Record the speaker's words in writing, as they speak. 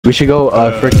We should go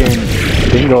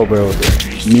freaking bingo, bro.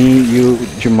 Me, you,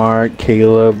 Jamar,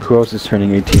 Caleb. Who else is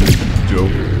turning 18?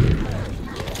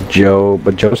 Joe,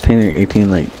 but Joe's turning 18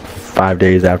 like 5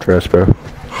 days after us, bro.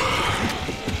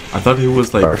 I thought he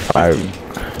was like or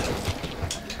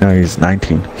 5. No, he's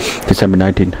 19. December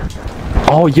 19.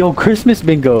 Oh, yo, Christmas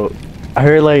bingo. I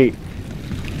heard like,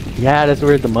 yeah, that's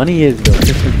where the money is, though.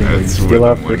 Christmas bingo. That's where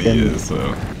the money is.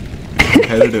 So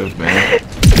competitive, man. Like,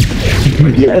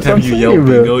 Yeah, every time you yell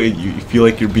bingo, bro. you feel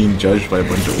like you're being judged by a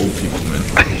bunch of old people, man.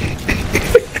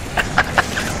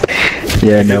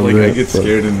 Yeah, no, I get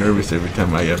scared and nervous every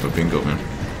time I have a bingo, man.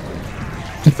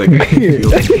 It's like I can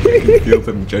feel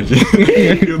them judging.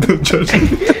 I feel them judging.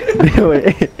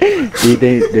 Do you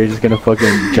think they're just gonna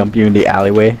fucking jump you in the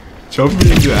alleyway? Jump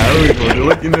me in the alley, bro. They're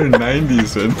like in their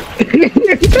 90s, man.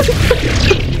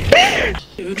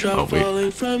 Oh, wait.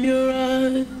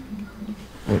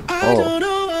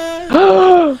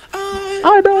 Oh.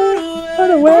 I know.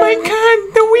 Oh my god,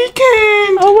 the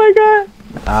weekend! Oh my god!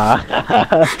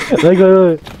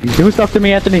 Look. Do stuff to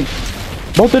me, Anthony.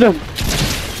 Both of them.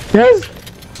 Yes.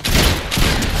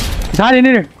 He's hiding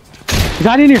in here. He's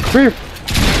hiding in here. Rear.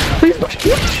 Please.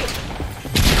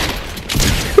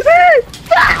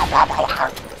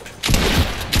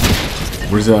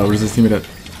 Where's this teammate at?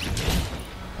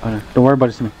 Oh, no. Don't worry about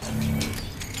it, Simon.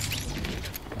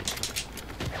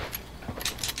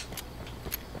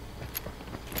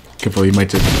 Careful, you might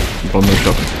just bomb their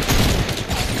shop.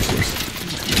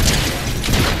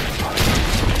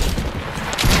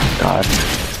 God.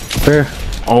 Where?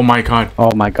 Oh my god.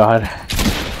 Oh my god.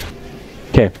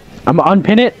 Okay. I'm gonna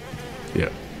unpin it. Yeah.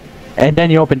 And then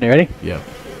you open it. Ready? Yeah.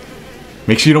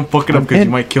 Make sure you don't fuck it up because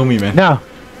you might kill me, man. Now.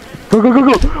 Go.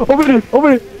 Open it.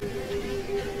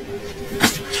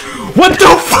 What the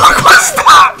fuck was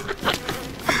that?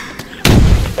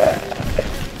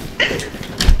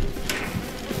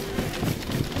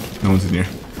 No one's in here.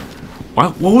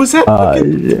 What was that?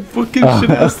 Fucking shit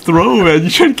ass throw, man. You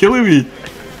tried killing me.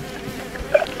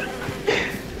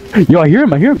 Yo, I hear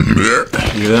him. You hear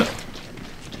that?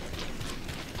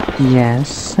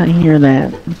 Yes, I hear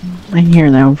that. I hear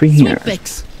that over here.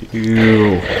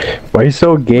 Ew. Why are you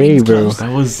so gay, bro?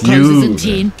 That was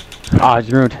you. Ah, it's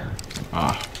ruined.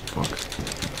 Ah, fuck.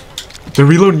 They're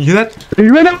reloading. You hear that? Are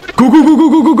you ready?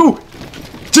 Go.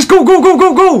 Just go.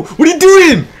 What are you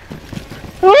doing?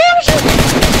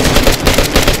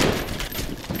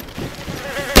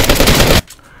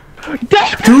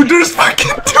 Dude, there's fucking